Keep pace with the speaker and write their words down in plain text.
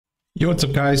Yo, what's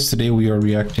up guys? Today we are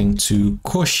reacting to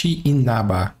Koshi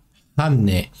Inaba, Hane.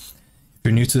 If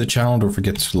you're new to the channel, don't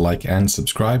forget to like and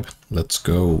subscribe. Let's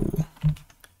go.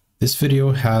 This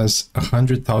video has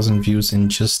 100,000 views in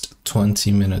just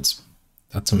 20 minutes.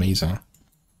 That's amazing.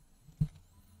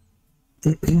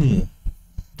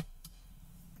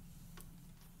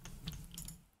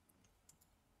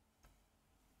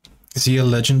 Is he a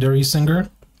legendary singer?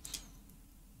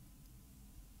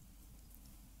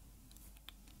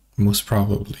 Most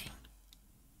probably.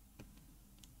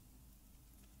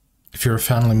 If you're a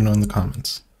fan, let me know in the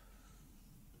comments.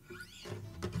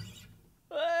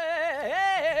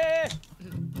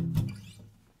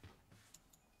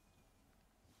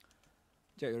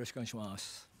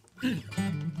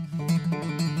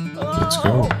 Let's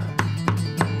go.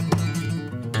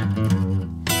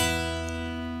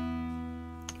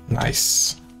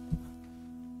 Nice.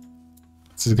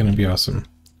 This is gonna be awesome.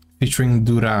 Featuring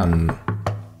Duran.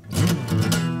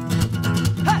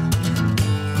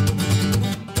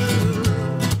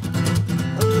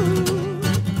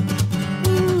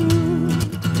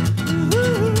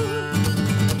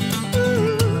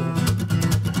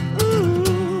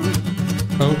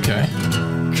 Okay.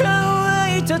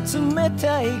 乾いた冷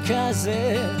たい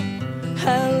風、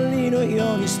針の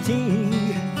ようにスティン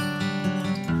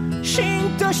グ、浸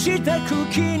透した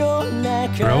茎の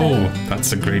中、 Bro,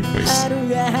 that's a great voice. 春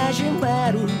が始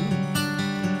まる、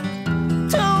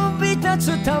飛び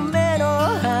立つための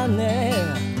羽、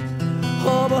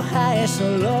ほぼ生え揃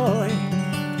い、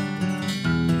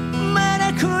ま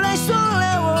だ暗い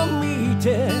空を見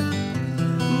て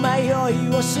迷い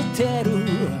を捨てる。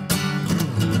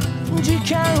時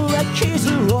間は傷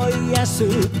を癒すっ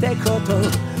てこと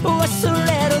忘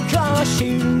れるかも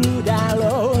しるだ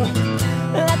ろう。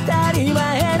当たり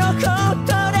前のこ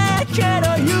とだけ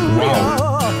ど言うよ。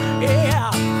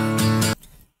Yeah.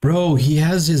 Bro, he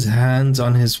has his hands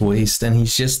on his waist and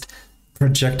he's just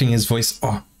projecting his voice.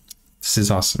 Oh, this is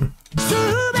awesome.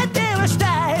 全てはし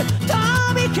たい、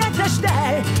飛び方し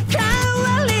たい、代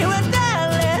わりは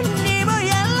誰にも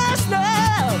やらすの。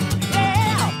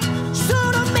そ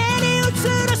の目に映る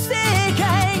世界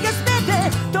が全て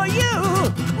という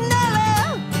なら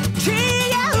違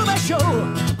う場所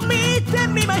見て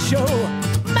みましょう。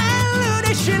まる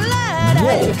で知らな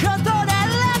いことだら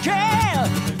け。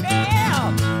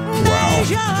大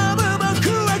丈夫、僕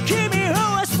は君を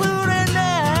忘れな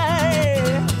い。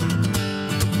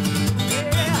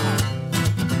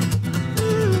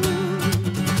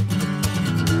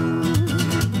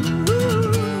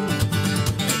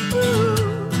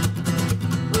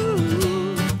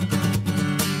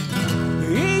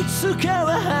いつかは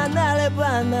離れ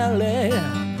離れ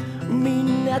み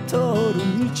んな通る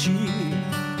道、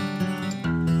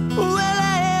笑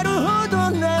えるほど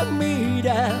涙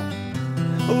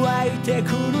湧いてく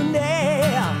るね。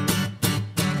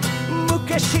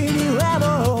昔には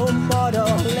もう戻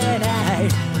れない、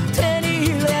手に入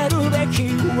れるべき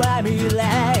は未来、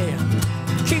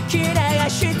聞き流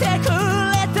してく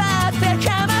れたって構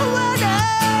わな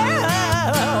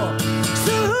い。全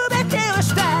てをし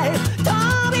たい、飛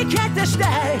び方した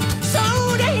い、そ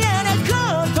うで嫌なこ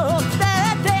とだ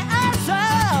ってあるさ。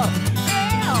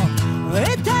得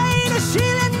体の知れ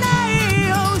ない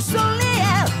恐れや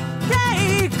退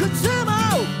屈も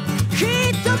一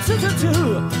つずつ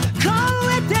超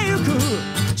えてゆく、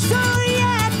そうや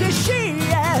って仕上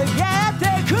がって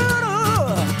くる。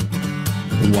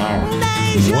 Wow,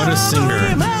 what a singer.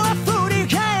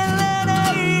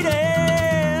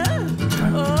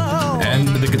 And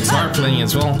the guitar playing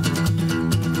as well.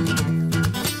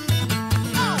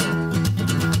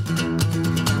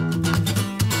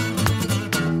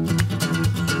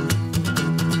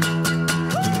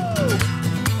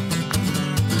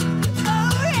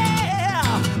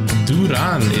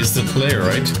 Duran is the player,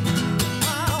 right?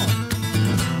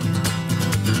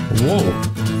 Whoa.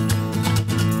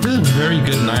 This is a very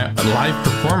good live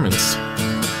performance.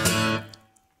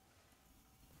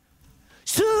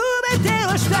 全てを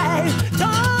したい、飛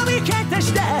び方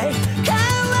したい、代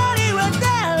わりは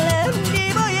誰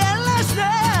にもやらすな。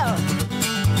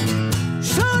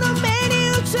その目に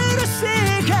映る世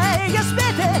界が全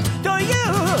てという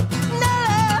な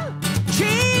ら違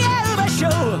う場所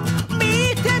見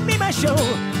てみましょう。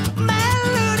ま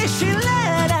るで知ら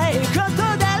ないこと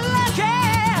だらけ。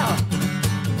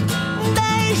大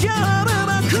丈夫、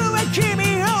僕は君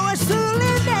を忘れ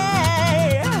な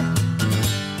い。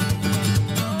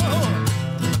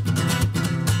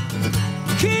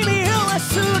君を忘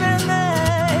れな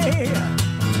い。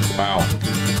 Wow.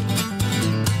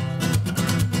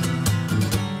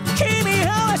 君を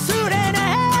忘れな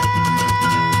い。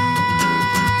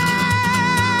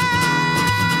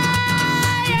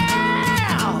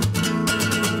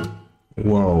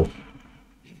Whoa.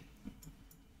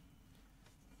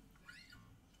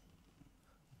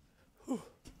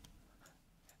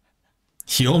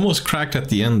 He almost cracked at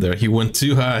the end there. He went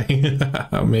too high.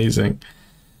 Amazing.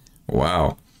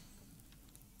 Wow.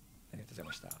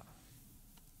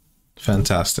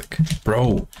 Fantastic.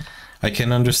 Bro, I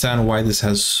can understand why this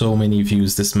has so many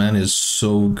views. This man is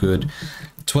so good.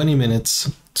 20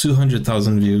 minutes,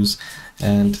 200,000 views,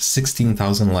 and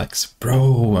 16,000 likes.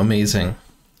 Bro, amazing.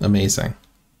 Amazing.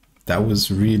 That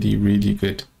was really, really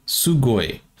good.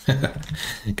 Sugoi.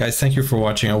 Guys, thank you for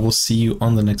watching. I will see you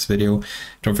on the next video.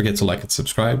 Don't forget to like and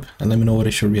subscribe, and let me know what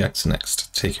I should react to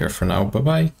next. Take care for now. Bye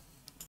bye.